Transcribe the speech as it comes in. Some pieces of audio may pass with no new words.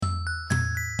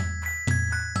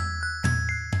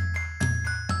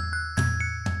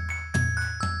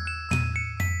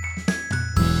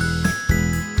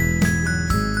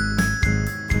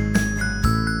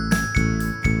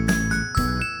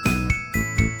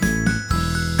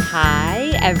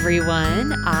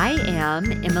everyone. I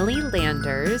am Emily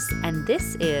Landers, and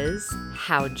this is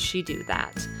How'd She Do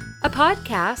That? A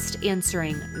podcast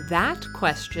answering that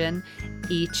question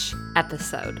each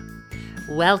episode.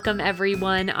 Welcome,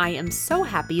 everyone. I am so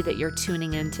happy that you're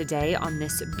tuning in today on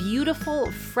this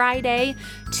beautiful Friday,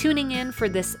 tuning in for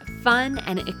this fun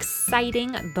and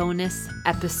exciting bonus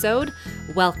episode.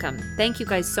 Welcome. Thank you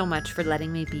guys so much for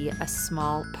letting me be a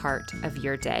small part of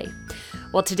your day.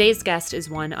 Well, today's guest is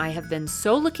one I have been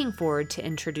so looking forward to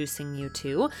introducing you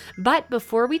to. But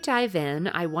before we dive in,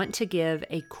 I want to give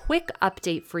a quick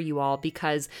update for you all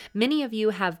because many of you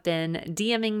have been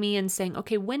DMing me and saying,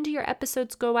 okay, when do your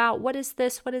episodes go out? What is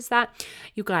this? What is that?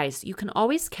 You guys, you can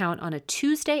always count on a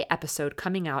Tuesday episode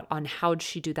coming out on How'd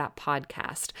She Do That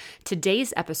podcast.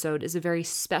 Today's episode is a very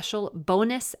special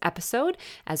bonus episode,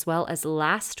 as well as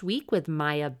last week with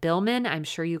Maya Billman. I'm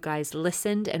sure you guys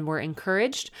listened and were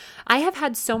encouraged. I have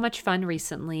had so much fun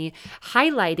recently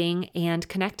highlighting and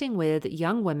connecting with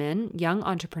young women, young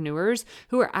entrepreneurs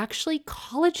who are actually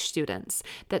college students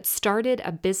that started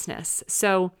a business.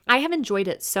 So I have enjoyed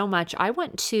it so much. I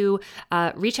want to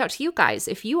reach out to you guys.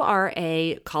 If you are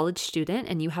a college student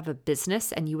and you have a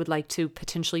business and you would like to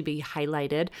potentially be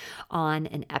highlighted on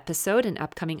an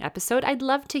upcoming episode, I'd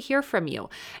love to hear from you.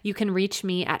 You can reach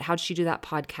me at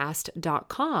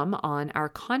howdshedothatpodcast.com on our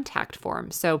contact form.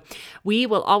 So we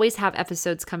will always have episodes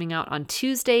coming out on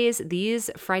Tuesdays. These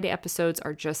Friday episodes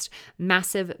are just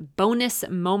massive bonus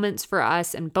moments for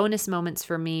us and bonus moments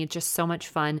for me. Just so much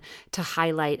fun to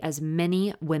highlight as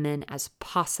many women as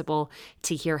possible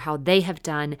to hear how they have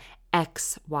done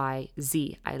X, Y,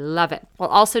 Z. I love it. Well,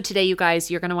 also today, you guys,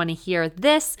 you're going to want to hear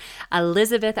this.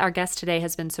 Elizabeth, our guest today,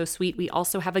 has been so sweet. We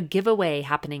also have a giveaway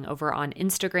happening over on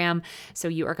Instagram. So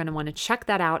you are going to want to check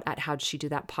that out at How'd She Do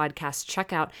That podcast.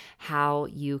 Check out how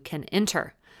you can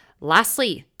enter.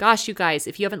 Lastly, gosh, you guys,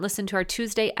 if you haven't listened to our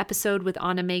Tuesday episode with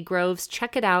Anna Mae Groves,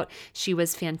 check it out. She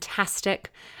was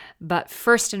fantastic. But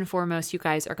first and foremost, you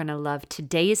guys are going to love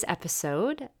today's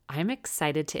episode. I'm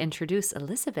excited to introduce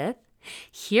Elizabeth.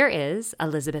 Here is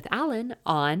Elizabeth Allen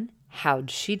on How'd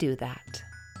She Do That?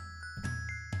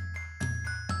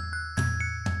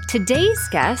 Today's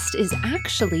guest is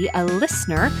actually a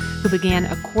listener who began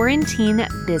a quarantine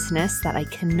business that I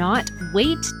cannot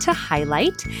wait to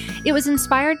highlight. It was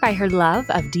inspired by her love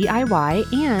of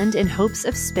DIY and in hopes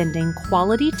of spending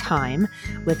quality time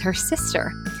with her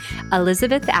sister.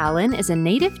 Elizabeth Allen is a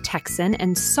native Texan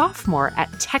and sophomore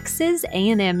at Texas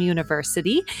A&M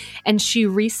University, and she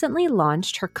recently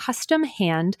launched her custom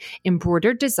hand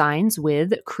embroidered designs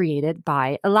with Created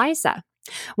by Eliza.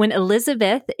 When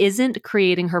Elizabeth isn't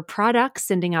creating her products,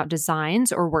 sending out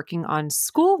designs, or working on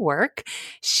schoolwork,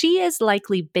 she is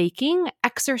likely baking,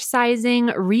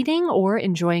 exercising, reading, or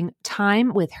enjoying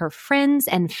time with her friends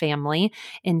and family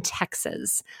in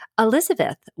Texas.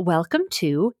 Elizabeth, welcome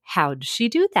to How'd She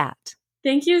Do That?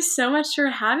 Thank you so much for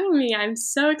having me. I'm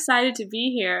so excited to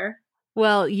be here.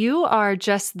 Well, you are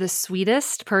just the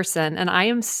sweetest person, and I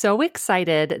am so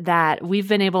excited that we've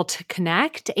been able to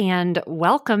connect and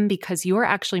welcome because you are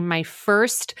actually my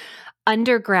first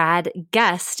undergrad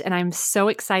guest, and I'm so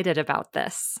excited about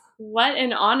this. What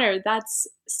an honor. That's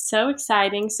so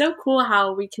exciting. So cool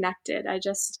how we connected. I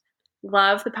just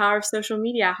love the power of social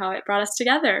media, how it brought us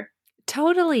together.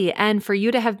 Totally. And for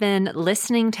you to have been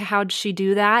listening to How'd She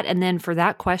Do That? And then for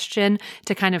that question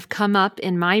to kind of come up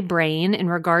in my brain in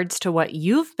regards to what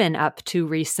you've been up to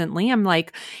recently, I'm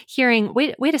like hearing,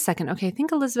 wait a second. Okay, I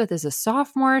think Elizabeth is a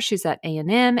sophomore. She's at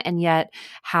A&M. And yet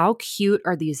how cute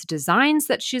are these designs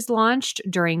that she's launched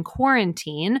during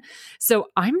quarantine? So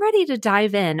I'm ready to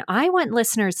dive in. I want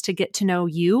listeners to get to know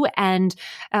you. And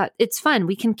it's fun.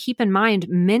 We can keep in mind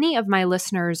many of my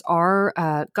listeners are,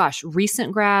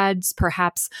 recent grads,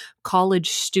 perhaps college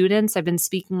students. I've been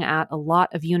speaking at a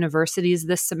lot of universities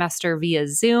this semester via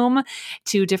Zoom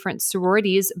to different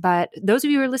sororities, but those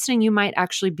of you who are listening, you might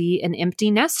actually be an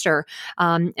empty nester.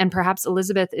 And perhaps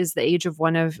Elizabeth is the age of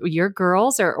one of your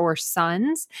girls or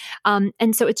sons.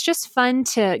 And so it's just fun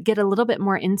to get a little bit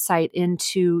more insight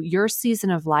into your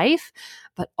season of life,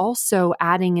 but also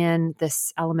adding in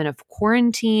this element of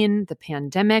quarantine, the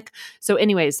pandemic. So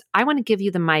anyways, I want to give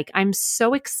you the mic. I'm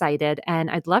so excited and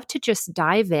I'd love to just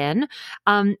dive in.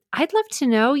 I'd love to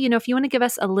know, if you want to give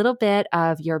us a little bit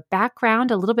of your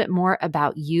background, a little bit more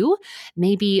about you,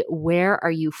 maybe where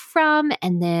are you from?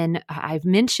 And then I've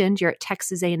mentioned you're at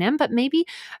Texas A&M, but maybe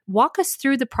walk us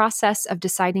through the process of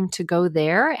deciding to go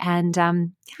there. And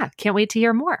can't wait to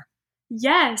hear more.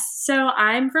 Yes. So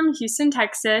I'm from Houston,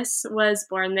 Texas, was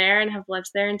born there and have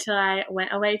lived there until I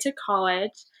went away to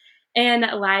college. And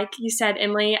like you said,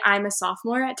 Emily, I'm a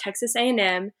sophomore at Texas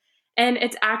A&M. And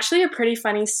it's actually a pretty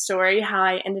funny story how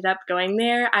I ended up going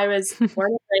there. I was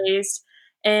born and raised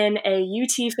in a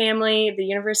UT family, the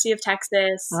University of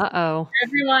Texas. Uh-oh.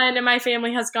 Everyone in my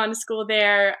family has gone to school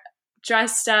there,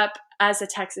 dressed up as a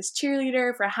Texas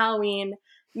cheerleader for Halloween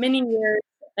many years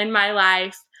in my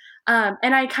life.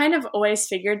 And I kind of always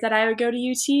figured that I would go to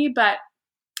UT, but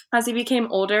as I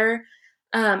became older,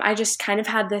 I just kind of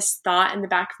had this thought in the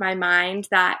back of my mind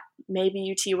that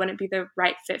maybe UT wouldn't be the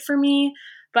right fit for me.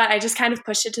 But I just kind of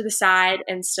pushed it to the side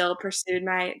and still pursued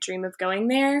my dream of going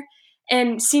there.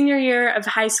 And senior year of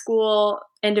high school,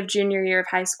 end of junior year of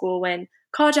high school, when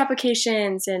college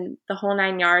applications and the whole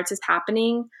 9 yards is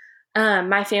happening,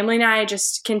 my family and I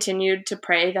just continued to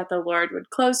pray that the Lord would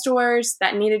close doors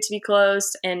that needed to be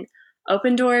closed and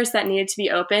open doors that needed to be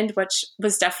opened, which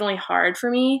was definitely hard for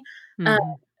me. Mm.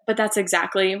 But that's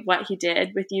exactly what he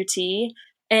did with UT.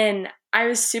 And I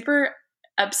was super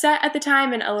upset at the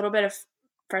time and a little bit of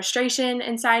frustration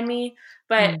inside me.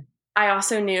 But I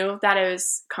also knew that it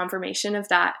was confirmation of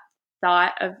that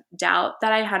thought of doubt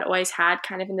that I had always had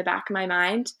kind of in the back of my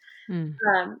mind. Mm.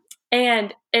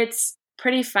 And it's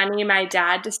pretty funny. My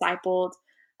dad discipled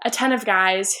a ton of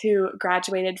guys who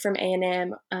graduated from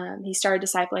A&M. He started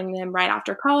discipling them right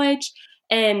after college.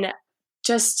 And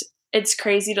just, it's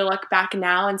crazy to look back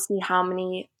now and see how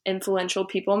many influential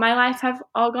people in my life have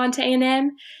all gone to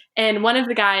A&M. And one of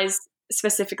the guys,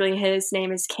 specifically, his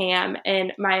name is Cam.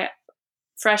 And my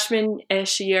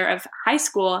freshman-ish year of high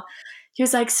school, he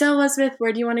was like, "So Elizabeth,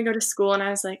 where do you want to go to school?" And I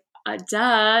was like,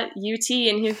 duh, UT.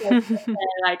 And he was like, "Okay,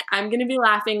 like, I'm going to be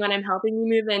laughing when I'm helping you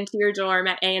move into your dorm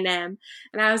at A&M.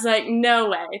 And I was like, no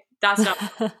way. That's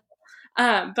not.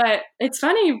 But it's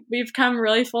funny. We've come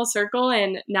really full circle,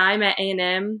 and now I'm at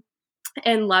A&M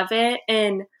and love it.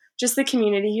 And just the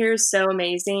community here is so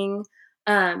amazing.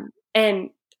 And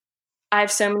I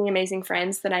have so many amazing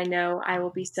friends that I know I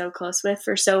will be so close with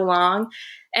for so long.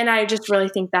 And I just really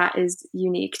think that is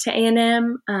unique to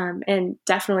A&M, and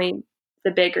definitely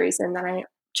the big reason that I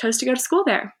chose to go to school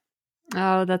there.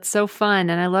 Oh, that's so fun.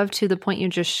 And I love too the point you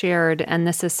just shared. And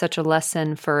this is such a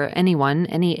lesson for anyone,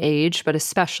 any age, but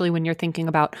especially when you're thinking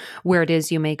about where it is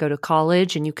you may go to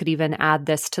college. And you could even add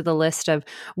this to the list of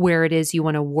where it is you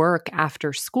want to work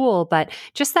after school. But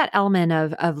just that element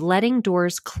of letting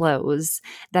doors close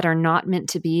that are not meant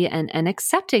to be, and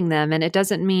accepting them. And it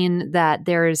doesn't mean that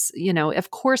there's,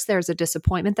 of course there's a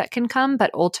disappointment that can come,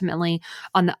 but ultimately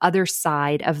on the other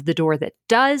side of the door that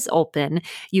does open,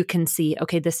 you can see,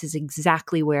 okay, this is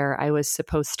exactly where I was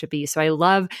supposed to be. So I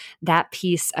love that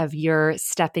piece of your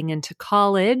stepping into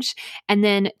college. And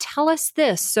then tell us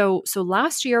this. So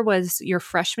last year was your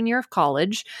freshman year of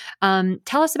college.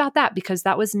 Tell us about that, because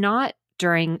that was not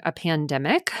during a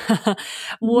pandemic.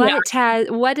 What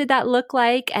did that look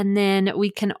like? And then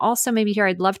we can also maybe here,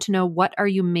 I'd love to know, what are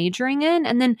you majoring in?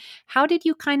 And then how did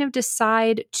you kind of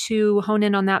decide to hone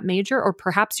in on that major, or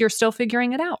perhaps you're still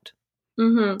figuring it out?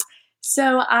 Mm-hmm.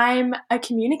 So I'm a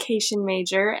communication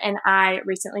major, and I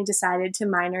recently decided to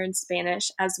minor in Spanish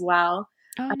as well.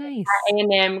 Oh, nice. At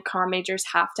A&M, comm majors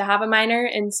have to have a minor.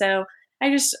 And so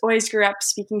I just always grew up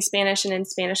speaking Spanish and in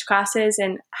Spanish classes,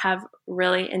 and have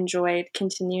really enjoyed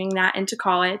continuing that into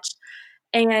college.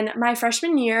 And my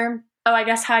freshman year, I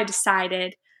guess how I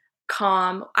decided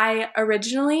comm. I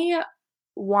originally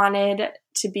wanted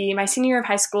to be, my senior year of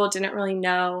high school, didn't really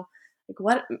know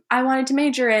what I wanted to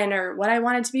major in or what I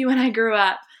wanted to be when I grew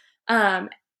up.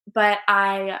 But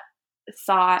I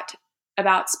thought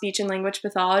about speech and language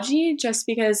pathology just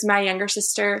because my younger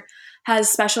sister has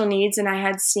special needs, and I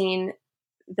had seen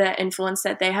the influence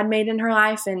that they had made in her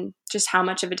life and just how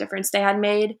much of a difference they had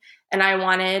made. And I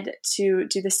wanted to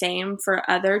do the same for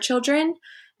other children.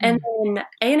 And then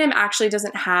A&M actually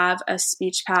doesn't have a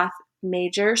speech path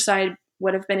major, so I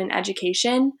would have been in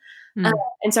education.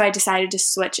 And so I decided to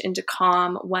switch into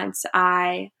comm once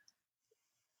I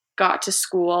got to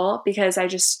school, because I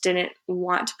just didn't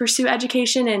want to pursue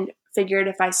education, and figured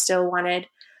if I still wanted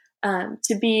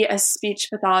to be a speech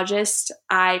pathologist,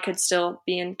 I could still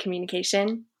be in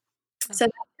communication. So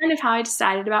that's kind of how I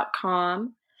decided about comm.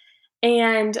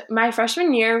 And my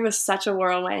freshman year was such a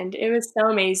whirlwind. It was so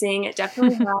amazing. It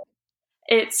definitely had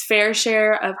its fair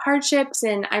share of hardships,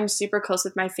 and I'm super close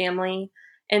with my family.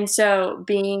 And so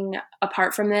being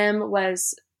apart from them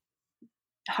was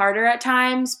harder at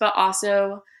times, but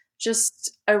also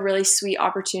just a really sweet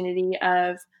opportunity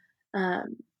of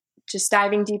just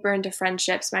diving deeper into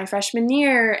friendships my freshman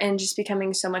year, and just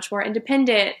becoming so much more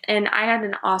independent. And I had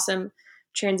an awesome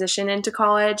transition into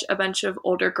college, a bunch of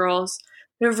older girls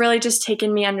who have really just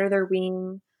taken me under their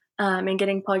wing, and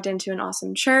getting plugged into an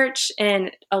awesome church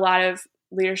and a lot of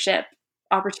leadership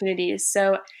opportunities.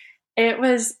 So It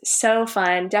was so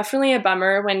fun. Definitely a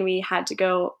bummer when we had to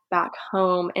go back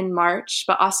home in March,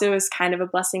 but also it was kind of a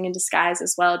blessing in disguise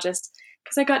as well, just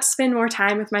because I got to spend more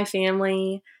time with my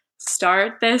family,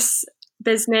 start this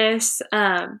business.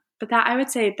 But that I would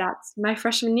say that's my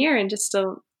freshman year in just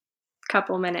a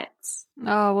couple minutes.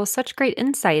 Oh, well, such great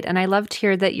insight. And I love to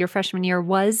hear that your freshman year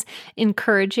was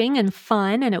encouraging and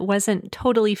fun, and it wasn't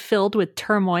totally filled with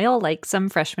turmoil like some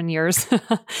freshman years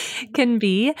can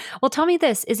be. Well, tell me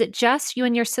this, is it just you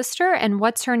and your sister? And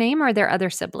what's her name? Or are there other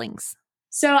siblings?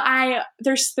 So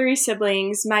there's three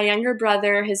siblings. My younger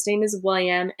brother, his name is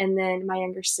William, and then my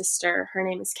younger sister, her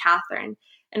name is Catherine.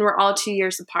 And we're all 2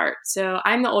 years apart. So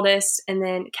I'm the oldest, and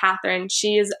then Catherine,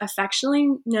 she is affectionately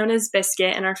known as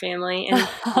Biscuit in our family. And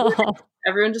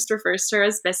everyone just refers to her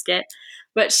as Biscuit,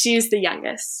 but she's the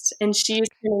youngest, and she's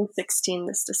turning 16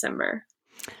 this December.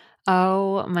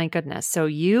 Oh my goodness. So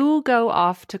you go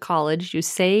off to college, you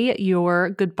say your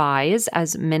goodbyes,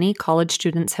 as many college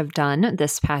students have done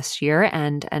this past year.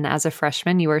 And as a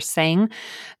freshman, you were saying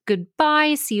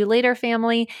goodbye, see you later,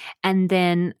 family. And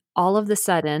then all of the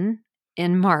sudden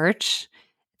in March,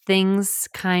 things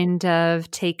kind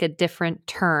of take a different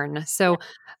turn. So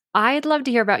I'd love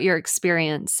to hear about your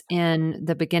experience in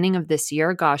the beginning of this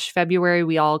year. Gosh, February,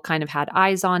 we all kind of had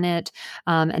eyes on it.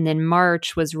 And then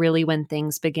March was really when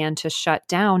things began to shut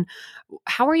down.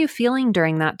 How are you feeling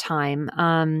during that time?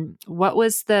 What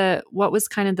was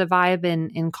kind of the vibe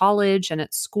in college and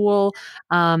at school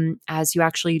as you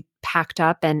actually packed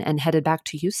up and headed back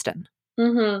to Houston?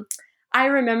 Mm-hmm. I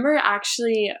remember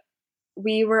actually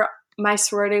my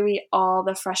sorority, all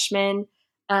the freshmen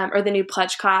or the new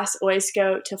pledge class always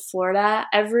go to Florida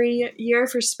every year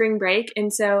for spring break.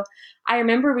 And so I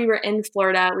remember we were in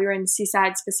Florida, we were in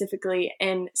Seaside specifically,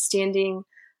 and standing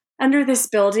under this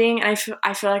building. I feel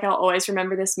like I'll always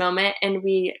remember this moment. And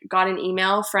we got an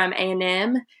email from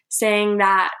A&M saying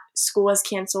that school was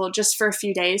canceled just for a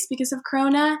few days because of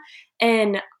Corona.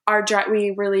 And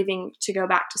we were leaving to go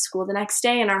back to school the next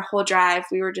day, and our whole drive,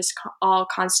 we were just all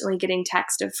constantly getting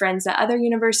texts of friends at other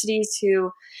universities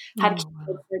who had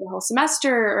canceled for the whole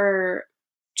semester, or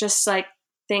just like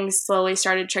things slowly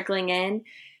started trickling in.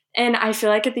 And I feel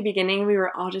like at the beginning, we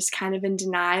were all just kind of in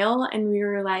denial, and we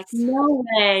were like, no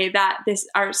way that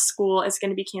our school is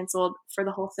going to be canceled for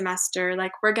the whole semester.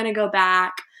 Like, we're going to go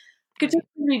back.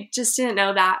 We just didn't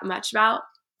know that much about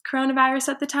coronavirus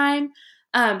at the time.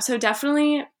 So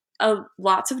definitely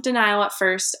lots of denial at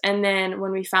first. And then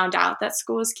when we found out that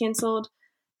school was canceled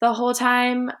the whole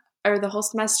time or the whole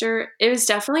semester, it was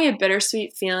definitely a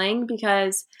bittersweet feeling,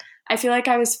 because I feel like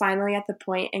I was finally at the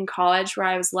point in college where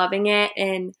I was loving it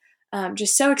and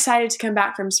just so excited to come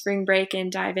back from spring break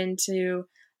and dive into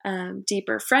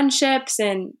deeper friendships,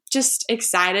 and just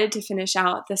excited to finish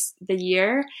out the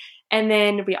year. And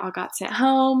then we all got sent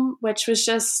home, which was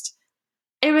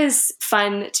it was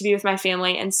fun to be with my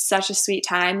family, and such a sweet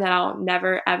time that I'll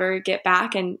never, ever get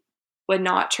back and would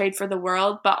not trade for the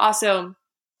world. But also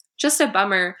just a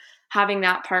bummer having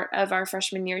that part of our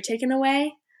freshman year taken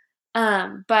away.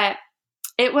 But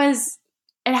it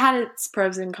had its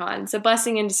pros and cons, a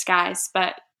blessing in disguise,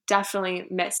 but definitely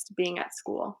missed being at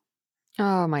school.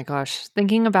 Oh my gosh.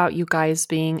 Thinking about you guys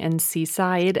being in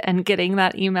Seaside and getting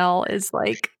that email is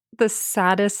like the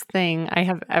saddest thing I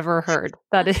have ever heard.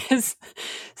 That is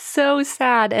so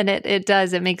sad. And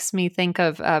it makes me think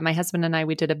of my husband and I,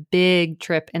 we did a big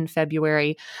trip in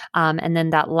February. And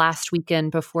then that last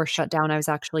weekend before shutdown, I was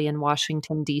actually in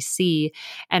Washington, D.C.,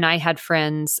 and I had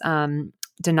friends,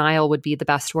 denial would be the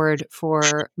best word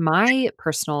for my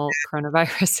personal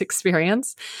coronavirus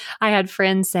experience. I had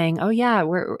friends saying, "Oh yeah,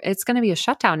 it's going to be a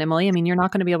shutdown, Emily. I mean, you're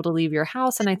not going to be able to leave your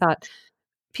house." And I thought,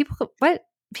 what?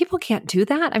 People can't do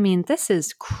that. I mean, this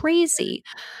is crazy.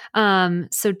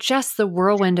 So just the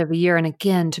whirlwind of a year. And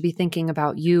again, to be thinking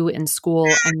about you in school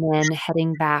and then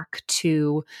heading back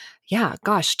to,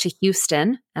 to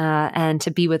Houston and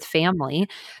to be with family.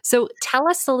 So tell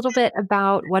us a little bit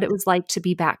about what it was like to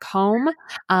be back home.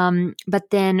 But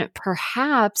then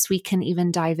perhaps we can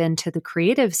even dive into the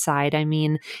creative side. I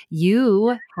mean,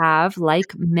 you have,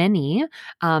 like many,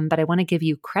 but I want to give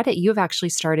you credit. You have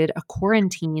actually started a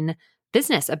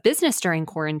business during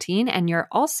quarantine. And you're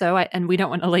also, and we don't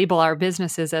want to label our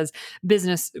businesses as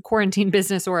quarantine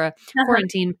business or a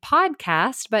quarantine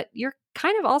podcast, but you're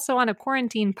kind of also on a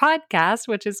quarantine podcast,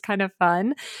 which is kind of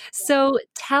fun. So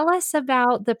tell us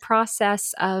about the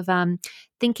process of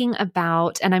thinking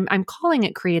about, and I'm calling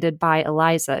it Created by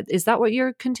Eliza. Is that what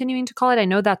you're continuing to call it? I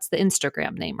know that's the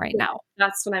Instagram name right now.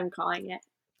 That's what I'm calling it.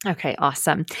 Okay,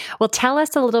 awesome. Well, tell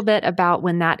us a little bit about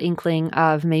when that inkling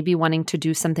of maybe wanting to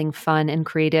do something fun and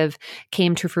creative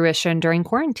came to fruition during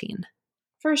quarantine.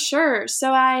 For sure.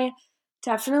 So I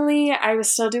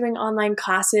was still doing online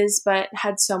classes, but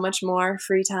had so much more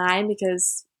free time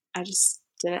because I just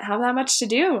didn't have that much to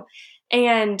do.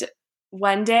 And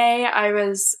one day I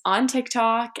was on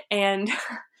TikTok and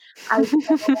I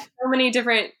saw so many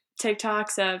different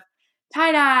TikToks of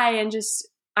tie-dye and just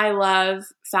I love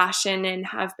fashion and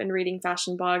have been reading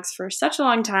fashion blogs for such a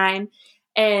long time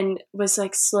and was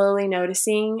like slowly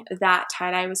noticing that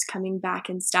tie-dye was coming back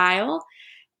in style.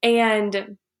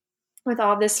 And with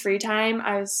all this free time,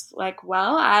 I was like,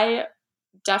 well, I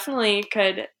definitely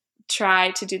could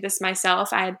try to do this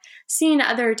myself. I had seen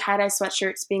other tie-dye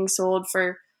sweatshirts being sold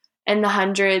for in the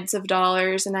hundreds of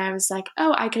dollars, and I was like,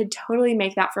 oh, I could totally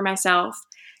make that for myself.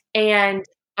 And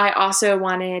I also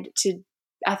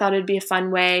I thought it'd be a fun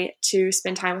way to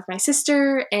spend time with my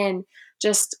sister and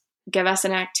just give us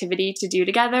an activity to do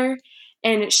together.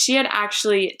 And she had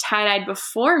actually tie-dyed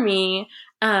before me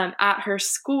at her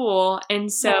school.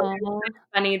 And so it was kind of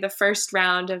funny, the first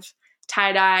round of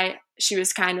tie-dye, she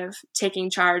was kind of taking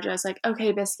charge. I was like,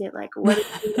 okay, Biscuit, like, what do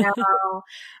you do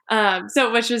now?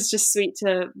 Which was just sweet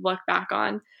to look back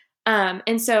on.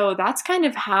 And so that's kind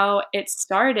of how it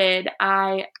started.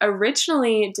 I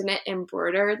originally didn't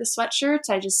embroider the sweatshirts.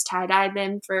 I just tie-dyed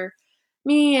them for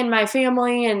me and my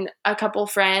family and a couple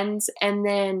friends. And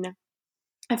then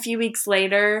a few weeks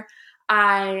later,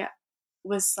 I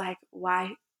was like,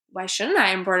 why shouldn't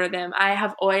I embroider them? I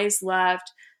have always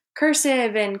loved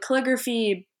cursive and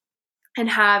calligraphy and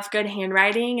have good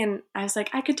handwriting. And I was like,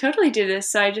 I could totally do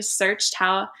this. So I just searched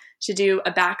how to do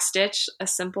a back stitch, a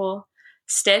simple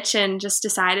stitch, and just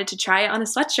decided to try it on a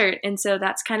sweatshirt. And so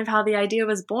that's kind of how the idea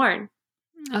was born.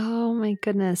 Oh my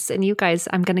goodness. And you guys,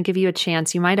 I'm going to give you a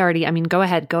chance. You might already, go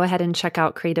ahead and check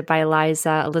out Created by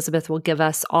Eliza. Elizabeth will give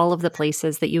us all of the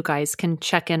places that you guys can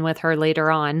check in with her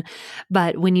later on.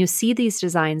 But when you see these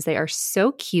designs, they are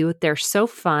so cute. They're so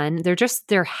fun.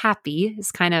 They're happy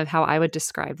is kind of how I would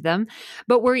describe them.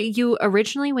 But were you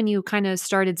originally, when you kind of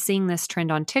started seeing this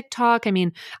trend on TikTok,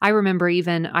 I remember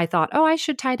I thought, oh, I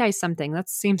should tie-dye something. That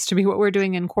seems to be what we're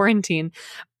doing in quarantine.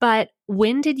 But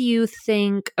when did you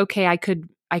think, okay, I could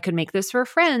make this for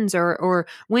friends, or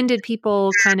when did people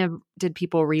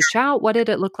reach out? What did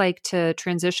it look like to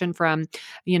transition from,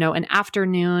 an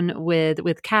afternoon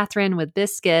with Catherine, with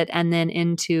Biscuit, and then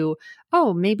into,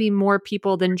 oh, maybe more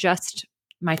people than just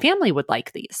my family would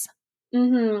like these?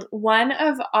 Mm-hmm. One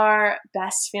of our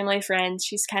best family friends,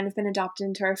 she's kind of been adopted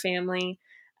into our family,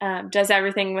 does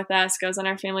everything with us, goes on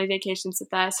our family vacations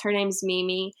with us. Her name's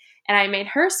Mimi, and I made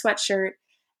her sweatshirt.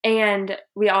 And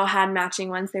we all had matching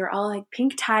ones. They were all like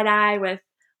pink tie-dye with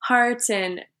hearts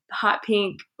and hot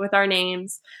pink with our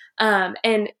names.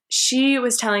 And she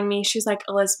was telling me, she was like,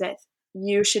 Elizabeth,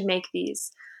 you should make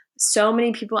these. So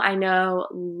many people I know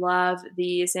love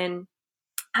these and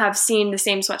have seen the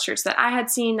same sweatshirts that I had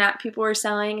seen that people were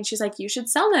selling. And she's like, you should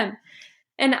sell them.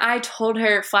 And I told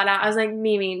her flat out, I was like,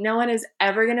 Mimi, no one is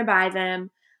ever going to buy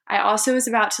them. I also was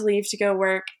about to leave to go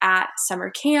work at summer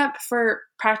camp for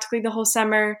practically the whole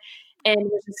summer and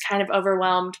was just kind of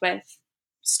overwhelmed with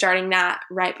starting that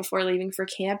right before leaving for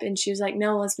camp. And she was like,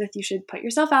 no, Elizabeth, you should put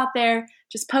yourself out there,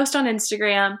 just post on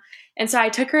Instagram. And so I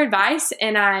took her advice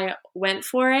and I went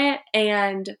for it.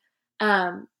 And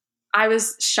I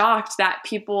was shocked that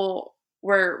people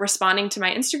were responding to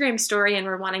my Instagram story and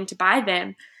were wanting to buy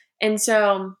them. And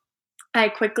so I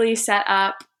quickly set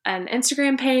up an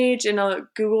Instagram page and a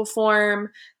Google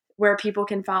form where people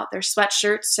can fill out their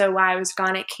sweatshirts. So while I was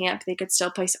gone at camp, they could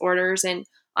still place orders. And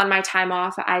on my time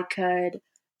off, I could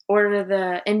order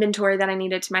the inventory that I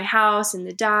needed to my house and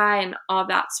the dye and all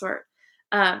that sort.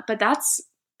 But that's,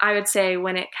 I would say,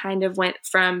 when it kind of went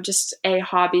from just a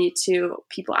hobby to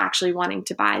people actually wanting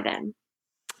to buy them.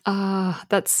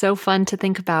 That's so fun to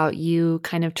think about, you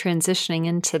kind of transitioning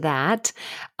into that.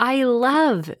 I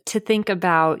love to think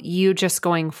about you just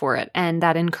going for it and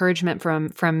that encouragement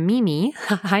from Mimi.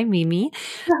 Hi, Mimi,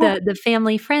 the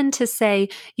family friend, to say,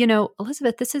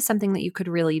 Elizabeth, this is something that you could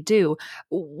really do.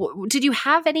 Did you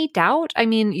have any doubt?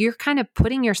 You're kind of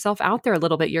putting yourself out there a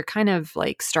little bit. You're kind of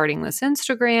like starting this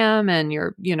Instagram and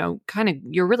you're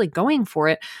really going for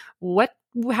it.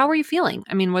 How were you feeling?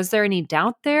 Was there any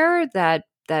doubt there that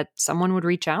someone would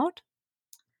reach out?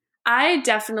 I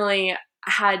definitely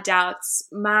had doubts.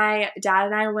 My dad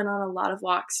and I went on a lot of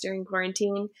walks during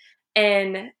quarantine,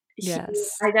 and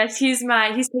yes, I guess he's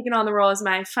taken on the role as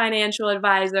my financial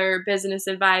advisor, business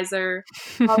advisor,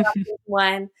 all that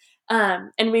one.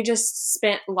 And we just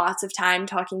spent lots of time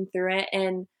talking through it.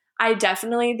 And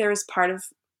there was part of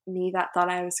me that thought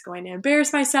I was going to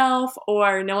embarrass myself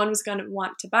or no one was going to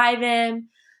want to buy them.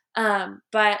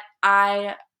 But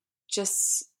I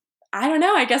don't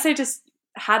know. I guess I just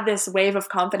had this wave of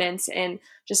confidence and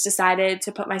just decided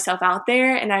to put myself out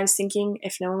there. And I was thinking,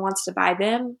 if no one wants to buy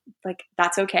them, like,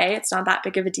 that's okay. It's not that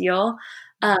big of a deal.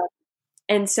 Um,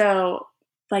 and so,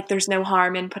 like, there's no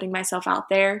harm in putting myself out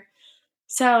there.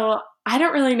 So I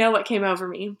don't really know what came over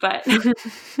me, but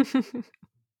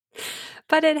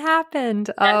But it happened.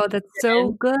 Oh, that's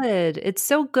so good. It's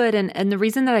so good. And the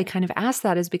reason that I kind of asked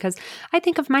that is because I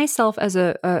think of myself as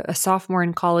a sophomore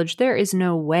in college. There is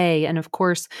no way. And of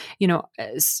course,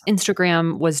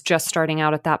 Instagram was just starting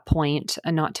out at that point,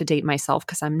 and not to date myself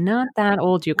because I'm not that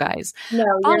old, you guys. no,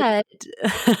 But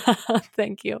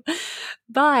thank you.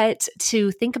 But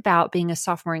to think about being a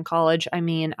sophomore in college, I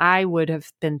mean, I would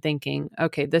have been thinking,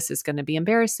 okay, this is going to be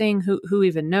embarrassing. Who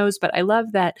even knows? But I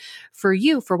love that for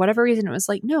you, for whatever reason, it was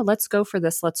like, no, let's go for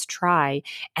this. Let's try.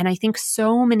 And I think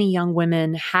so many young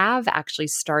women have actually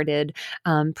started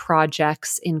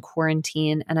projects in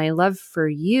quarantine. And I love for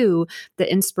you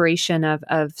the inspiration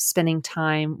of spending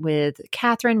time with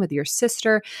Catherine, with your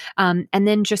sister, and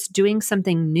then just doing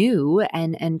something new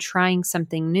and trying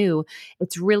something new.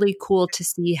 It's really cool to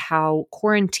see how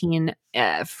quarantine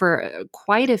for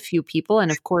quite a few people, and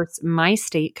of course, my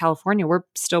state, California, we're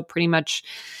still pretty much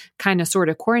kind of sort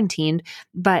of quarantined,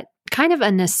 but kind of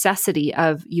a necessity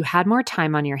of you had more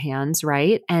time on your hands,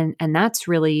 right? And that's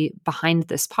really behind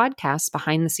this podcast,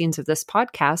 behind the scenes of this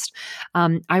podcast.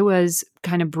 I was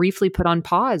kind of briefly put on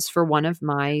pause for one of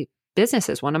my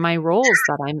businesses, one of my roles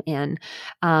that I'm in,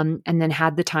 and then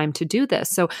had the time to do this.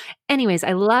 So anyways,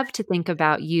 I love to think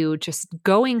about you just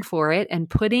going for it and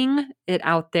putting it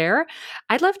out there.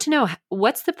 I'd love to know,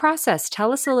 what's the process?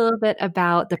 Tell us a little bit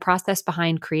about the process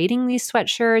behind creating these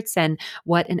sweatshirts and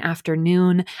what an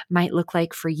afternoon might look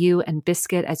like for you and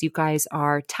Biscuit as you guys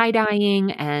are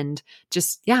tie-dyeing, and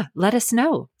just, yeah, let us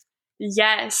know.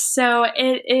 Yes. So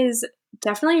it is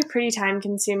definitely pretty time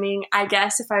consuming. I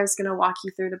guess if I was going to walk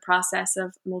you through the process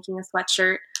of making a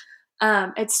sweatshirt,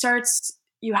 it starts,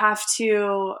 you have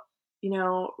to,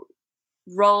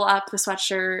 roll up the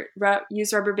sweatshirt,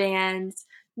 use rubber bands,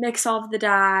 mix all of the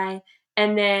dye,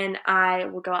 and then I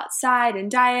will go outside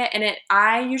and dye it. And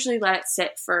I usually let it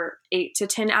sit for 8 to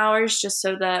 10 hours just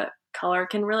so the color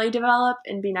can really develop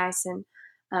and be nice and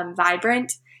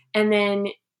vibrant. And then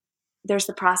there's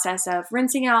the process of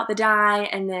rinsing out the dye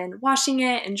and then washing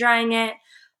it and drying it,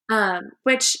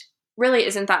 which really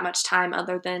isn't that much time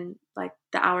other than like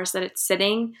the hours that it's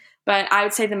sitting. But I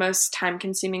would say the most time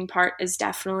consuming part is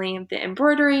definitely the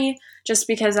embroidery, just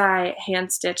because I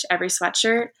hand stitch every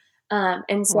sweatshirt.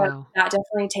 And so Wow. that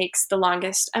definitely takes the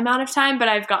longest amount of time, but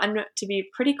I've gotten to be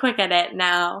pretty quick at it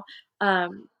now. So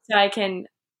I can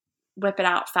whip it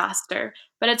out faster.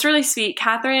 But it's really sweet.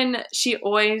 Catherine, she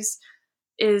always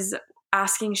is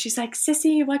asking, she's like,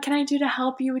 Sissy, what can I do to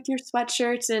help you with your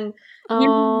sweatshirts? And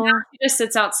Oh, she just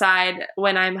sits outside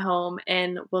when I'm home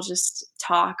and we'll just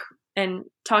talk and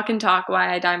talk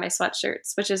why I dye my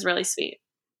sweatshirts, which is really sweet.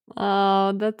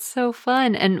 oh, that's so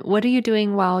fun. And what are you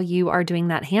doing while you are doing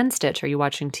that hand stitch? Are you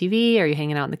watching TV? Are you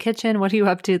hanging out in the kitchen? What are you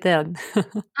up to then?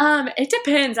 It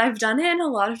depends. I've done it in a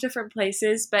lot of different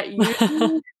places, but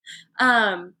usually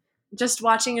just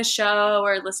watching a show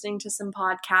or listening to some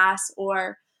podcasts,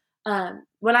 or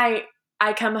when I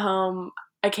come home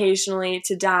occasionally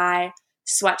to dye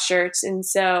sweatshirts. And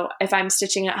so if I'm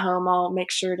stitching at home, I'll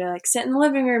make sure to like sit in the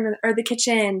living room or the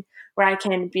kitchen where I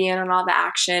can be in on all the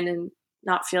action and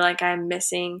not feel like I'm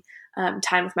missing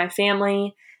time with my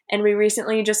family. And we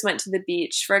recently just went to the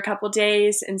beach for a couple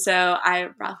days. And so I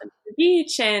brought them to the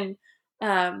beach and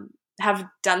have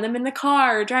done them in the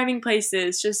car, driving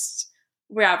places, just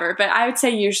wherever. But I would say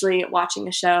usually watching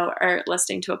a show or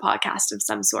listening to a podcast of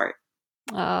some sort.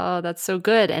 Oh, that's so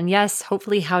good. And yes,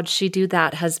 hopefully How'd She Do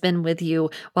That has been with you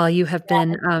while you have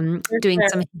been For doing sure.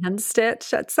 some hand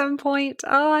stitch at some point.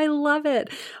 Oh, I love it.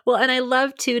 Well, and I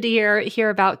love too to hear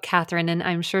about Catherine, and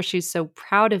I'm sure she's so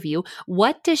proud of you.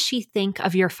 What does she think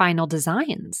of your final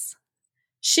designs?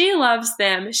 She loves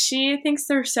them. She thinks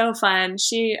they're so fun.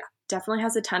 She definitely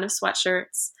has a ton of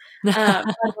sweatshirts. My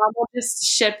mom will just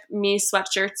ship me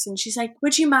sweatshirts, and she's like,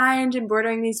 "Would you mind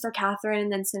embroidering these for Catherine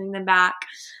and then sending them back?"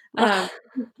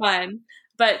 Fun,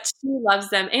 but she loves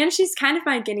them, and she's kind of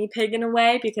my guinea pig in a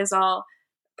way because I'll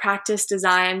practice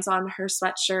designs on her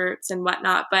sweatshirts and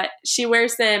whatnot. But she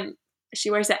wears them. She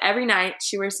wears it every night.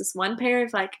 She wears this one pair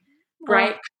of like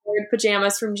bright colored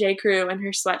pajamas from J. Crew and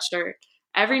her sweatshirt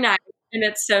every night. And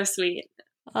it's so sweet.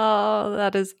 Oh,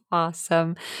 that is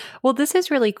awesome. Well, this is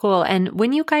really cool. And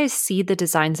when you guys see the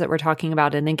designs that we're talking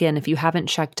about, and again, if you haven't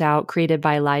checked out Created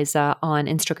by Liza on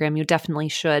Instagram, you definitely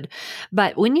should.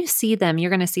 But when you see them,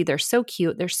 you're going to see they're so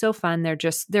cute. They're so fun.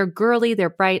 They're girly. They're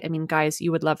bright. I mean, guys,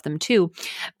 you would love them too.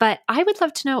 But I would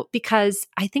love to know because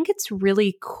I think it's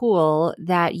really cool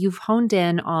that you've honed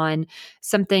in on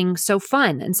something so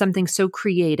fun and something so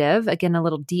creative. Again, a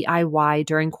little DIY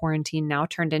during quarantine now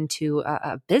turned into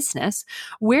a business.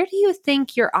 Where do you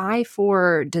think your eye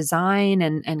for design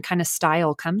and kind of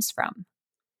style comes from?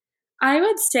 I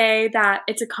would say that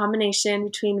it's a combination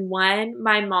between one,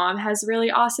 my mom has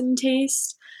really awesome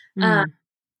taste um, Mm.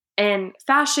 in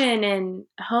fashion and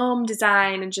home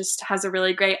design and just has a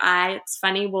really great eye. It's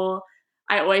funny. Well,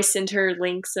 I always send her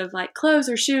links of like clothes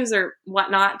or shoes or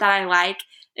whatnot that I like.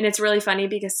 And it's really funny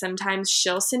because sometimes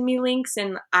she'll send me links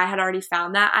and I had already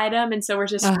found that item. And so we're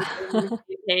just on the same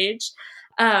page,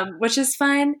 which is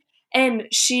fun. And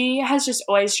she has just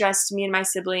always dressed me and my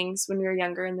siblings when we were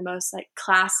younger in the most like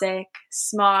classic,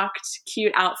 smocked,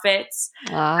 cute outfits.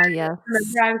 Ah, yes. I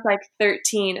remember I was like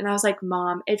 13 and I was like,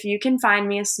 Mom, if you can find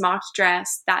me a smocked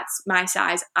dress that's my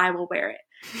size, I will wear it.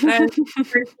 And I was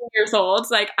 13 years old.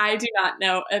 Like, I do not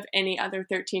know of any other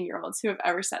 13-year-olds who have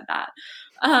ever said that.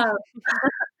 Um,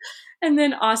 and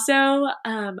then also,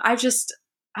 I just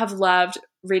have loved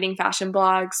reading fashion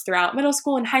blogs throughout middle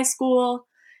school and high school.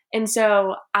 And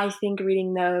so I think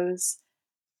reading those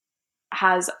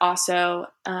has also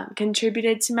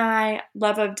contributed to my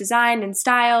love of design and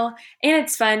style. And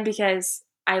it's fun because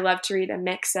I love to read a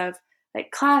mix of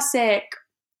like classic,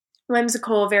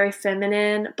 whimsical, very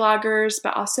feminine bloggers,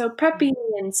 but also preppy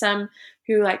and some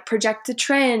who like project the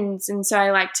trends. And so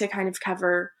I like to kind of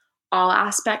cover all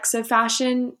aspects of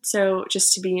fashion. So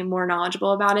just to be more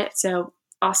knowledgeable about it. So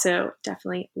also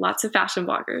definitely lots of fashion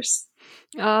bloggers.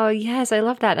 Oh, yes. I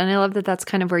love that. And I love that that's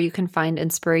kind of where you can find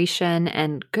inspiration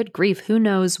and good grief. Who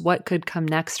knows what could come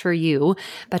next for you?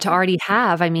 But to already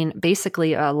have, I mean,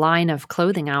 basically a line of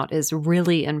clothing out is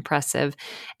really impressive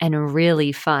and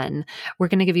really fun. We're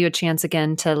going to give you a chance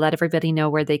again to let everybody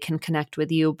know where they can connect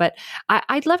with you. But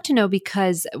I'd love to know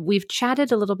because we've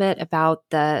chatted a little bit about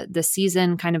the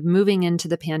season kind of moving into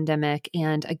the pandemic.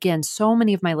 And again, so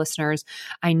many of my listeners,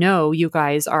 I know you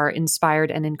guys are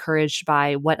inspired and encouraged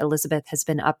by what Elizabeth has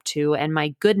been up to. And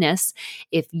my goodness,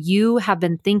 if you have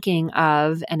been thinking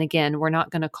of, and again, we're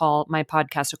not going to call my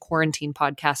podcast a quarantine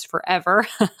podcast forever,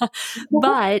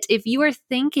 but if you are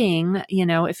thinking,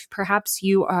 if perhaps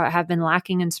you have been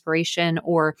lacking inspiration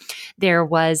or there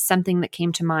was something that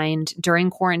came to mind during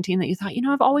quarantine that you thought,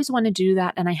 I've always wanted to do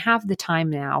that and I have the time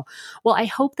now. Well, I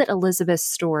hope that Elizabeth's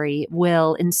story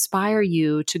will inspire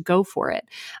you to go for it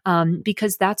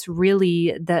because that's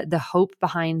really the hope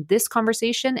behind this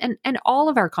conversation and all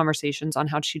of our conversations on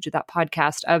How to Do That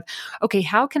podcast of, okay,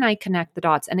 how can I connect the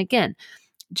dots? And again,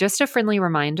 just a friendly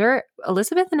reminder,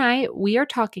 Elizabeth and I, we are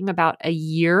talking about a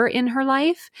year in her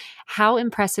life. How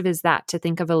impressive is that to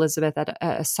think of Elizabeth at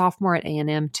a sophomore at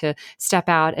A&M to step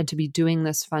out and to be doing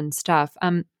this fun stuff?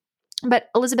 But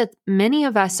Elizabeth, many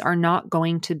of us are not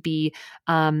going to be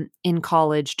in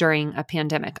college during a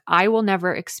pandemic. I will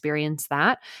never experience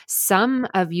that. Some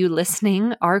of you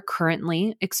listening are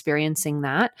currently experiencing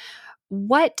that.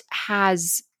 What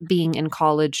has being in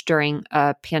college during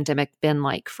a pandemic been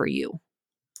like for you?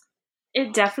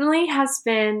 It definitely has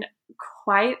been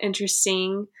quite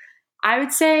interesting. I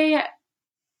would say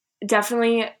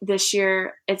definitely this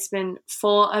year it's been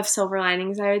full of silver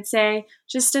linings, I would say.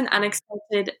 Just an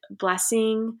unexpected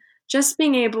blessing. Just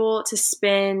being able to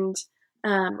spend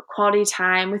quality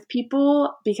time with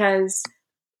people because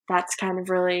that's kind of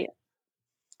really,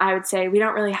 I would say, we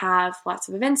don't really have lots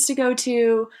of events to go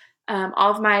to.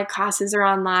 All of my classes are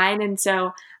online. And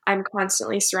so I'm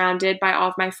constantly surrounded by all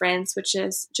of my friends, which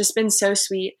has just been so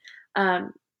sweet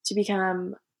to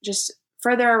become just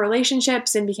further our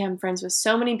relationships and become friends with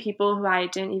so many people who I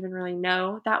didn't even really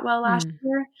know that well last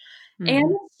year. And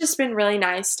Mm. it's just been really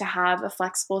nice to have a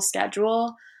flexible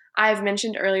schedule. I've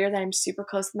mentioned earlier that I'm super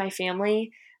close with my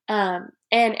family. And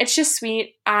it's just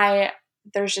sweet.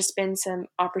 There's just been some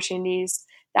opportunities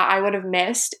that I would have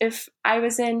missed if I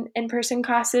was in in-person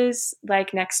classes.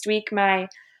 Like next week, my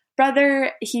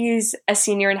brother, he's a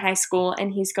senior in high school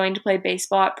and he's going to play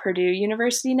baseball at Purdue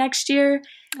University next year.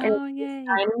 And Oh, it's yay.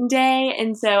 signing day.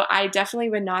 And so I definitely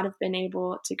would not have been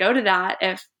able to go to that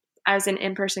if I was in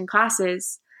in-person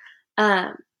classes.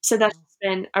 So that's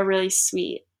been a really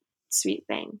sweet, sweet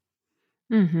thing.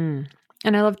 Mm-hmm.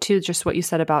 And I love too just what you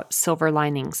said about silver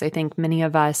linings. I think many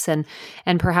of us and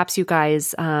perhaps you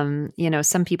guys,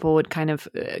 some people would kind of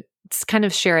kind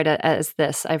of share it as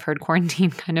this. I've heard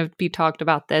quarantine kind of be talked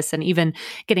about this, and even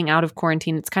getting out of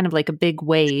quarantine, it's kind of like a big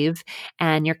wave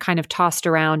and you're kind of tossed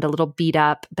around a little beat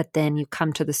up, but then you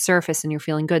come to the surface and you're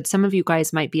feeling good. Some of you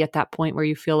guys might be at that point where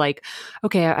you feel like,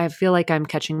 okay, I feel like I'm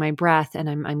catching my breath and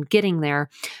I'm getting there.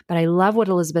 But I love what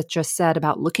Elizabeth just said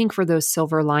about looking for those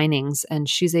silver linings, and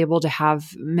she's able to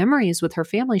have memories with her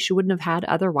family she wouldn't have had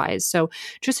otherwise. So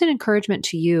just an encouragement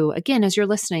to you, again, as you're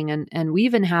listening, and we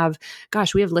even have,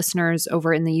 gosh, we have listeners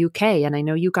over in the UK, and I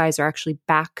know you guys are actually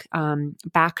back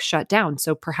shut down.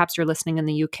 So perhaps you're listening in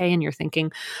the UK and you're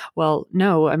thinking, well,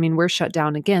 no, I mean, we're shut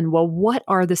down again. Well, what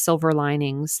are the silver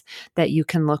linings that you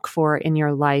can look for in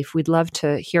your life? We'd love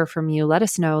to hear from you. Let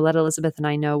us know. Let Elizabeth and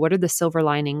I know, what are the silver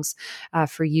linings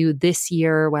for you this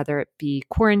year, whether it be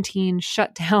quarantine,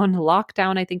 shutdown,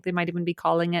 lockdown, I think they might even be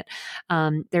calling it.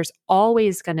 There's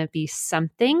always going to be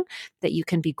something that you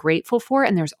can be grateful for,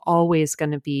 and there's always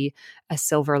going to be a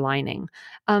silver lining.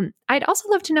 I'd also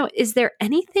love to know, is there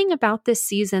anything about this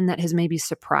season that has maybe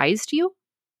surprised you?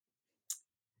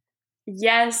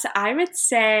 Yes, I would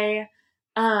say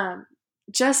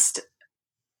just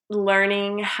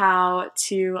learning how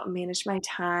to manage my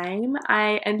time.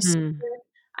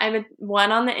 I'm a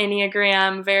one on the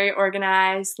Enneagram, very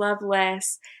organized, love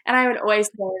lists, and I would always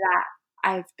say that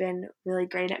I've been really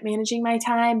great at managing my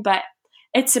time, but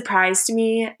it surprised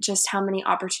me just how many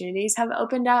opportunities have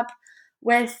opened up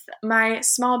with my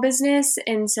small business.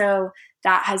 And so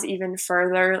that has even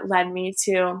further led me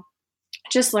to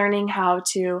just learning how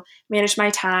to manage my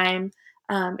time,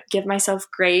 give myself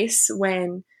grace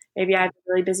when maybe I have a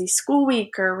really busy school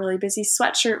week or a really busy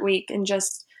sweatshirt week, and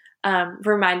just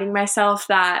reminding myself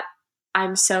that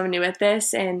I'm so new at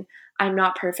this and I'm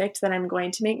not perfect, that I'm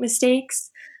going to make mistakes.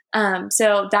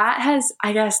 So that has,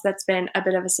 I guess that's been a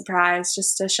bit of a surprise,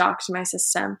 just a shock to my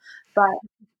system. But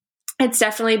it's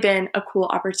definitely been a cool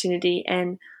opportunity,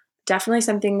 and definitely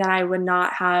something that I would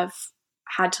not have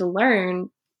had to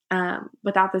learn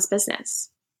without this business.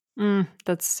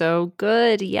 That's so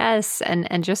good. Yes.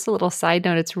 And just a little side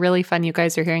note, it's really fun. You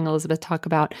guys are hearing Elizabeth talk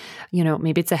about,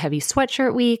 maybe it's a heavy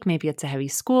sweatshirt week, maybe it's a heavy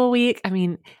school week. I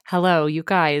mean, hello, you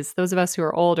guys, those of us who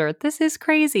are older, this is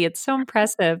crazy. It's so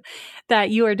impressive that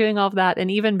you are doing all of that.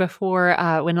 And even before,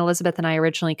 when Elizabeth and I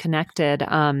originally connected,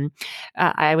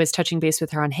 I was touching base with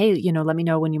her on, hey, let me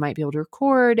know when you might be able to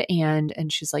record.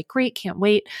 And she's like, great, can't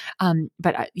wait.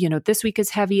 But this week is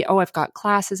heavy. Oh, I've got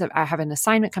classes. I have an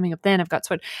assignment coming up then. I've got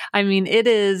sweat. I mean, it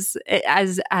is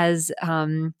as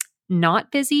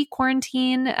not busy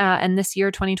quarantine, and this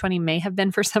year 2020 may have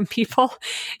been for some people.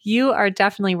 You are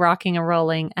definitely rocking and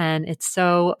rolling, and it's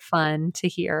so fun to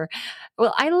hear.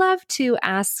 Well, I love to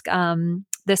ask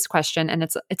this question, and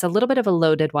it's a little bit of a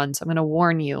loaded one, so I'm going to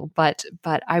warn you. But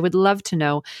I would love to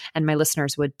know, and my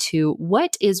listeners would too.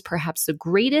 What is perhaps the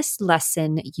greatest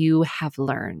lesson you have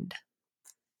learned?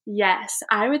 Yes,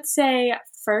 I would say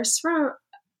first, from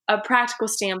a practical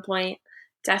standpoint,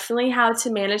 definitely how to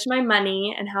manage my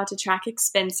money and how to track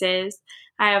expenses.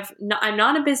 I'm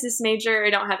not a business major. I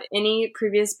don't have any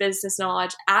previous business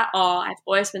knowledge at all. I've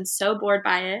always been so bored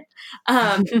by it.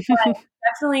 But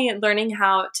definitely learning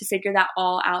how to figure that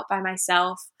all out by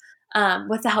myself,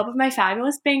 with the help of my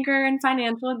fabulous banker and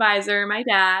financial advisor, my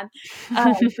dad.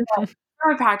 But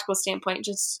from a practical standpoint,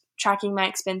 just tracking my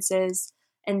expenses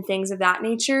and things of that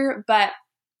nature. But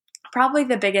probably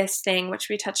the biggest thing, which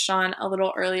we touched on a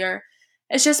little earlier,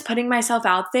 is just putting myself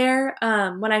out there.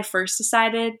 When I first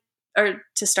decided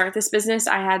to start this business,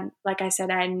 like I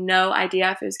said, I had no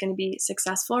idea if it was going to be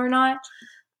successful or not.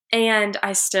 And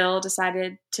I still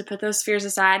decided to put those fears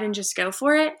aside and just go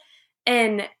for it.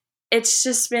 And it's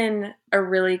just been a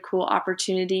really cool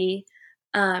opportunity,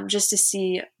 just to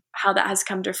see how that has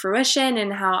come to fruition,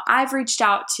 and how I've reached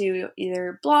out to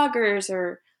either bloggers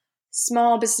or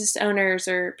small business owners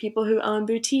or people who own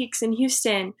boutiques in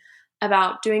Houston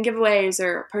about doing giveaways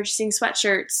or purchasing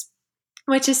sweatshirts,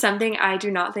 which is something I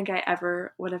do not think I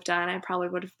ever would have done. I probably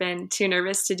would have been too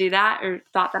nervous to do that, or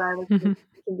thought that I was an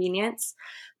inconvenience.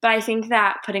 But I think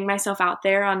that putting myself out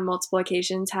there on multiple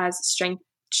occasions has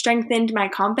strengthened my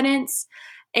confidence,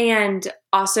 and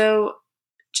also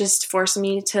just forced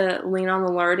me to lean on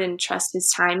the Lord and trust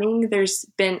His timing. There's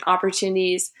been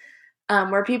opportunities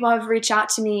where people have reached out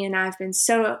to me, and I've been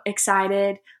so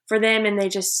excited for them, and they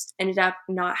just ended up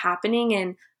not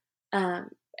happening. And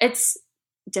it's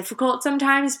difficult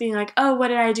sometimes being like, oh, what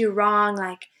did I do wrong?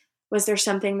 Like, was there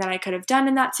something that I could have done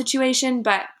in that situation?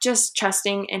 But just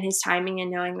trusting in His timing and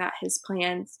knowing that His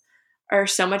plans are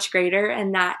so much greater,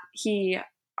 and that He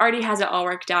already has it all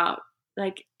worked out.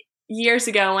 Like, years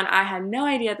ago, when I had no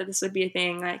idea that this would be a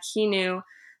thing, like, He knew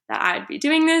that I'd be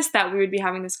doing this, that we would be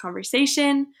having this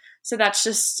conversation. So that's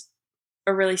just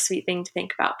a really sweet thing to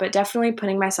think about, but definitely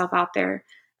putting myself out there,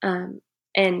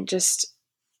 and just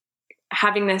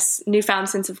having this newfound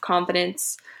sense of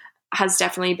confidence has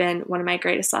definitely been one of my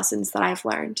greatest lessons that I've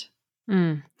learned.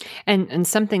 Mm. And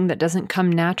something that doesn't come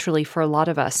naturally for a lot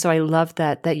of us. So I love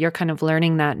that you're kind of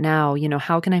learning that now.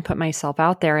 How can I put myself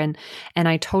out there? And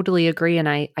I totally agree. And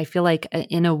I feel like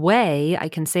in a way I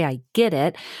can say I get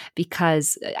it,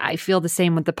 because I feel the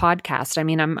same with the podcast. I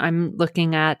mean, I'm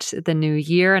looking at the new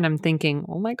year and I'm thinking,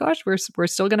 oh my gosh, we're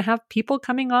still going to have people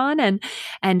coming on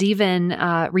and even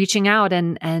reaching out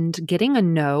and getting a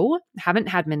no. Haven't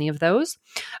had many of those,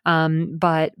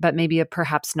 but maybe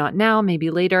perhaps not now,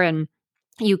 maybe later. And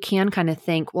you can kind of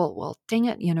think, well, dang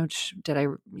it, did I,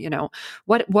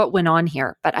 what went on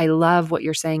here? But I love what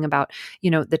you're saying about,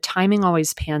 the timing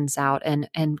always pans out,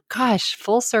 and gosh,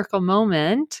 full circle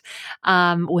moment.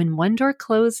 When one door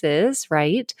closes,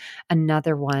 right,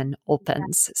 another one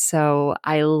opens. So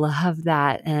I love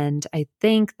that. And I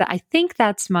think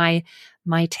that's my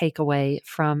takeaway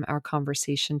from our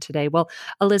conversation today. Well,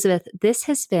 Elizabeth, this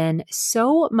has been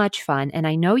so much fun. And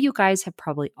I know you guys have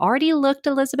probably already looked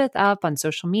Elizabeth up on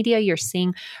social media. You're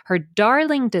seeing her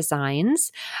darling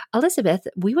designs. Elizabeth,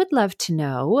 we would love to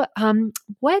know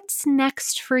what's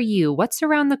next for you? What's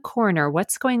around the corner?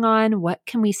 What's going on? What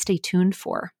can we stay tuned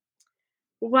for?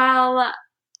 Well,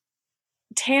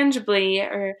 tangibly,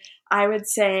 or I would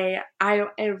say I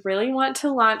really want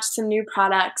to launch some new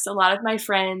products. A lot of my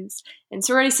friends and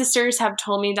sorority sisters have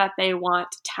told me that they want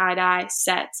tie-dye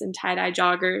sets and tie-dye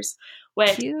joggers,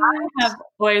 which Cute. I have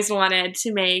always wanted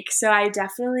to make. So I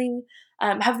definitely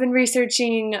have been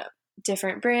researching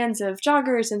different brands of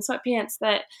joggers and sweatpants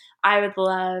that I would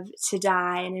love to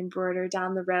dye and embroider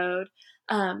down the road.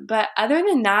 But other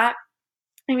than that,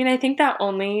 I mean, I think that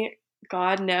only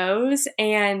God knows.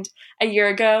 And a year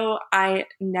ago, I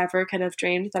never could have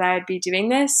dreamed that I'd be doing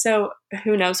this. So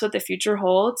who knows what the future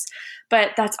holds.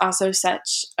 But that's also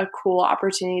such a cool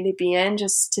opportunity to be in,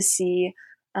 just to see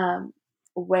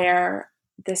where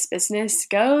this business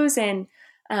goes, and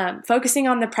focusing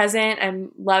on the present.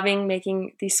 I'm loving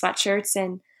making these sweatshirts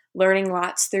and learning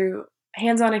lots through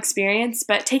hands-on experience,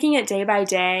 but taking it day by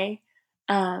day.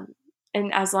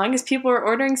 And as long as people are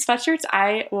ordering sweatshirts,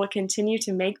 I will continue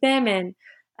to make them and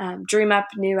dream up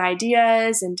new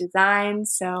ideas and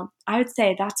designs. So I would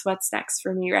say that's what's next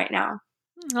for me right now.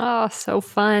 Oh, so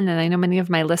fun. And I know many of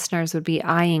my listeners would be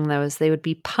eyeing those. They would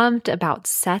be pumped about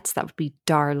sets. That would be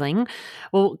darling.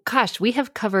 Well, gosh, we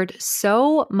have covered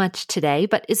so much today,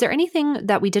 but is there anything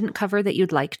that we didn't cover that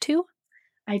you'd like to?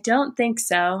 I don't think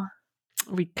so.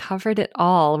 We covered it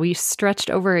all. We stretched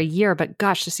over a year, but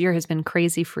gosh, this year has been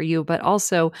crazy for you, but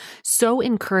also so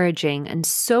encouraging and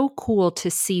so cool to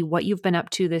see what you've been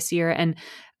up to this year. And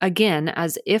again,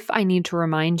 as if I need to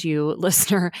remind you,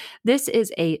 listener, this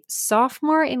is a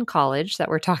sophomore in college that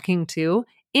we're talking to.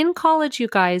 In college, you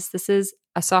guys, this is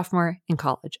a sophomore in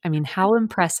college. I mean, how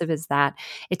impressive is that?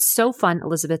 It's so fun,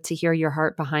 Elizabeth, to hear your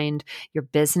heart behind your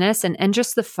business and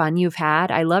just the fun you've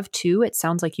had. I love too, it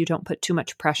sounds like you don't put too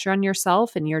much pressure on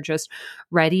yourself and you're just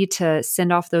ready to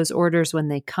send off those orders when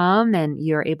they come, and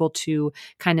you're able to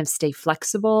kind of stay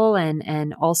flexible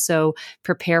and also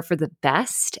prepare for the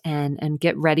best and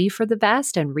get ready for the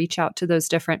best and reach out to those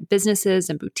different businesses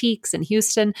and boutiques in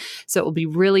Houston. So it will be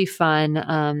really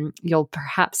fun. You'll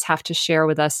perhaps have to share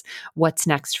with us what's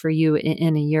next for you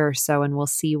in a year or so, and we'll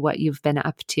see what you've been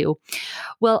up to.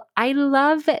 Well, I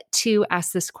love to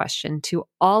ask this question to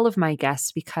all of my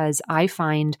guests because I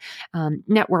find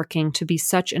networking to be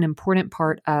such an important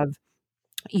part of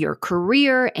your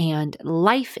career and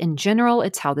life in general.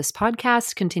 It's how this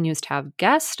podcast continues to have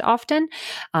guests often,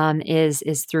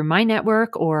 is through my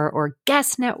network or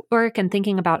guest network, and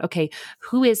thinking about, okay,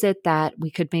 who is it that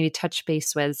we could maybe touch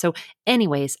base with? So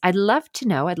anyways, I'd love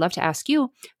to ask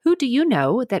you, who do you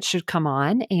know that should come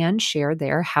on and share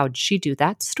their how'd she do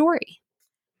that story?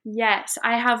 Yes,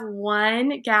 I have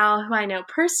one gal who I know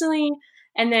personally,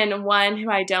 and then one who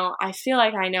I don't. I feel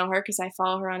like I know her because I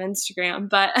follow her on Instagram.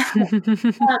 But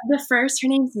the first, her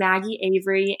name's Maggie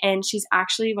Avery, and she's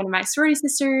actually one of my sorority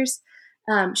sisters.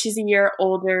 She's a year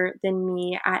older than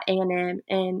me at A&M,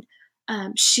 and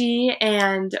she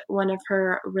and one of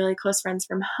her really close friends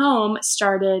from home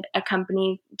started a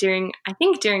company during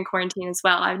quarantine as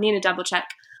well. I need to double check,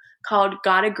 called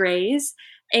Gotta Graze.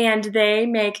 And they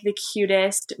make the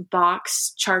cutest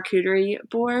box charcuterie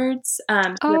boards.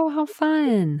 Oh, how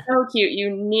fun. So cute.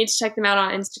 You need to check them out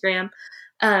on Instagram.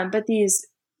 But these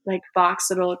like box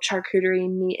little charcuterie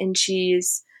meat and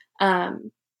cheese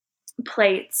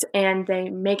plates, and they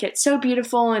make it so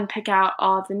beautiful and pick out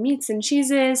all of the meats and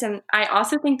cheeses. And I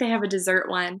also think they have a dessert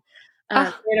one. We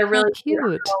had a really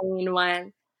cute Halloween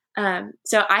one.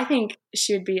 So I think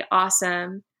she would be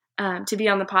awesome to be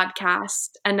on the podcast,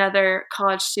 another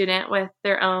college student with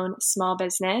their own small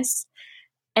business.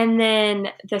 And then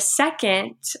the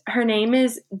second, her name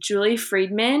is Julie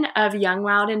Friedman of Young,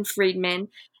 Wild, and Friedman.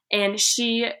 And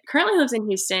she currently lives in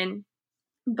Houston,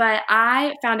 but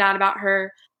I found out about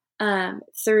her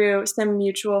through some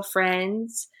mutual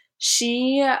friends.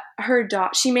 She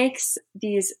makes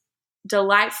these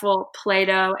delightful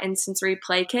Play-Doh and sensory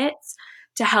play kits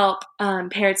to help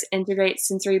parents integrate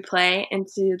sensory play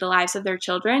into the lives of their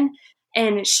children.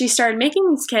 And she started making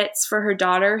these kits for her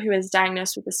daughter who is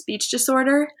diagnosed with a speech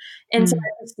disorder. And so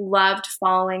I just loved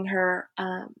following her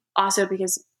also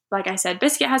because, like I said,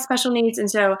 Biscuit has special needs. And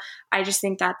so I just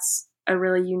think that's a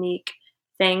really unique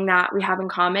thing that we have in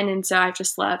common. And so I've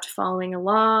just loved following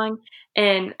along.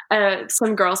 And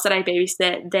some girls that I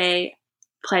babysit, they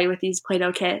play with these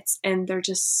Play-Doh kits and they're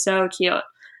just so cute.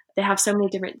 They have so many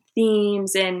different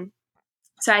themes. And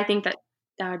so I think that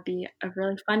would be a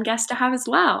really fun guest to have as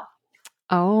well.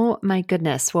 Oh my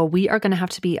goodness. Well, we are going to have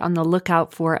to be on the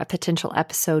lookout for a potential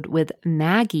episode with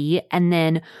Maggie. And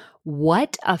then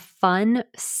what a fun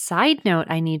side note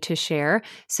I need to share.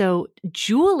 So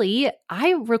Julie,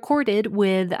 I recorded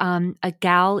with a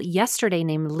gal yesterday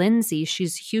named Lindsay.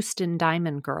 She's Houston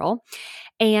Diamond Girl.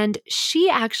 And she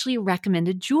actually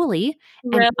recommended Julie.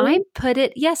 Really? And I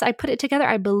put it together.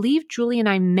 I believe Julie and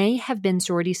I may have been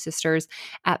sorority sisters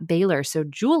at Baylor. So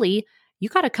Julie, you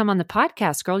got to come on the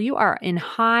podcast, girl. You are in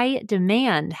high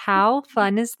demand. How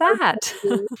fun is that?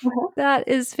 That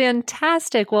is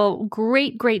fantastic. Well,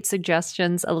 great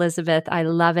suggestions, Elizabeth. I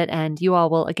love it. And you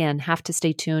all will, again, have to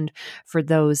stay tuned for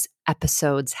those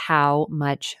episodes. How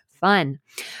much fun.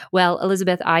 Well,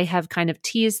 Elizabeth, I have kind of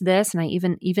teased this and I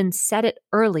even said it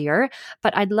earlier,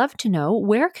 but I'd love to know,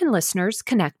 where can listeners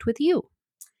connect with you?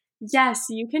 Yes,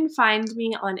 you can find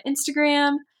me on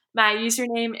Instagram. My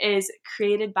username is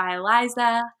Created by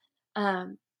Eliza.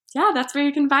 That's where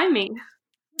you can find me.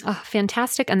 Oh,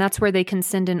 fantastic. And that's where they can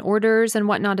send in orders and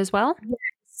whatnot as well?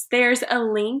 Yes, there's a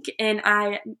link, and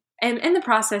I am in the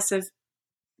process of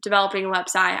developing a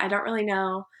website. I don't really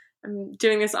know. I'm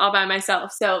doing this all by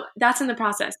myself. So that's in the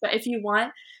process. But if you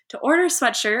want to order a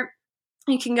sweatshirt,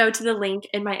 you can go to the link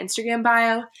in my Instagram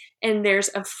bio, and there's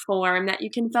a form that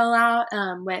you can fill out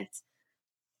with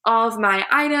all of my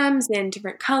items in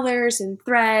different colors and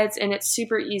threads, and it's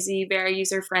super easy, very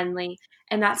user-friendly,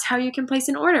 and that's how you can place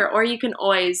an order, or you can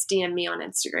always DM me on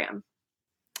Instagram.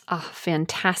 Oh,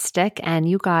 fantastic. And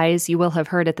you guys, you will have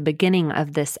heard at the beginning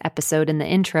of this episode in the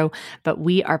intro, but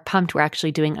we are pumped. We're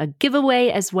actually doing a giveaway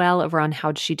as well over on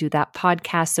How'd She Do That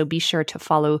podcast. So be sure to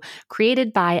follow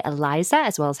Created by Eliza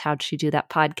as well as How'd She Do That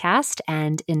podcast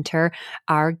and enter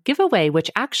our giveaway,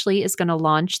 which actually is going to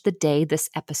launch the day this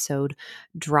episode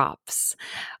drops.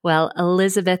 Well,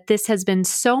 Elizabeth, this has been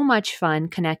so much fun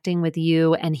connecting with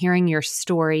you and hearing your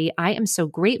story. I am so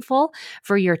grateful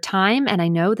for your time, and I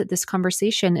know that this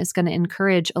conversation is going to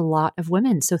encourage a lot of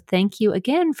women. So thank you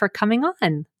again for coming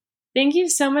on. Thank you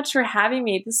so much for having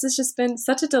me. This has just been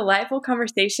such a delightful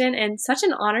conversation and such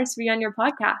an honor to be on your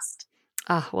podcast.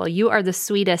 Oh, well, you are the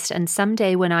sweetest. And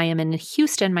someday when I am in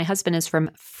Houston, my husband is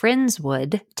from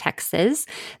Friendswood, Texas.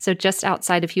 So just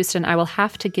outside of Houston, I will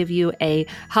have to give you a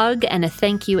hug and a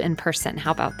thank you in person.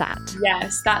 How about that?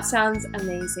 Yes, that sounds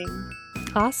amazing.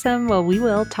 Awesome. Well, we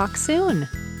will talk soon.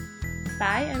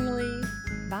 Bye, Emily.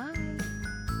 Bye.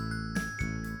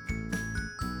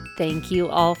 Thank you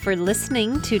all for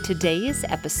listening to today's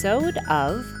episode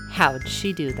of How'd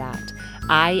She Do That?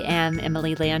 I am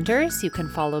Emily Landers. You can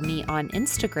follow me on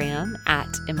Instagram at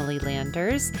Emily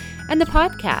Landers and the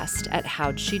podcast at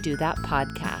How'd She Do That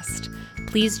podcast.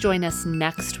 Please join us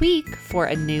next week for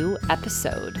a new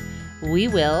episode. We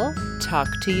will talk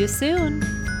to you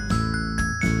soon.